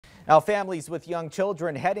Now, families with young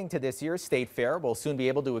children heading to this year's State Fair will soon be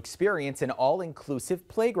able to experience an all-inclusive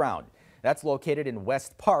playground. That's located in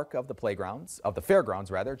West Park of the fairgrounds,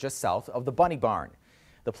 just south of the Bunny Barn.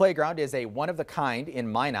 The playground is a one-of-a-kind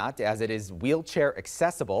in Minot as it is wheelchair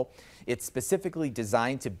accessible. It's specifically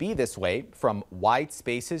designed to be this way, from wide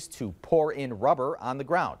spaces to pour-in rubber on the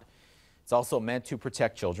ground. It's also meant to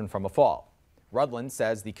protect children from a fall. Rudland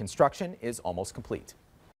says the construction is almost complete.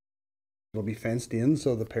 It'll be fenced in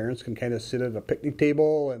so the parents can kind of sit at a picnic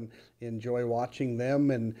table and enjoy watching them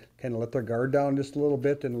and kind of let their guard down just a little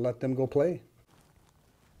bit and let them go play.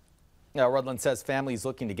 Now, Rudland says families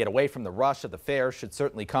looking to get away from the rush of the fair should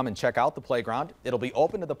certainly come and check out the playground. It'll be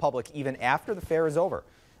open to the public even after the fair is over.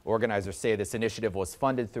 Organizers say this initiative was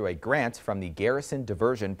funded through a grant from the Garrison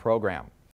Diversion Program.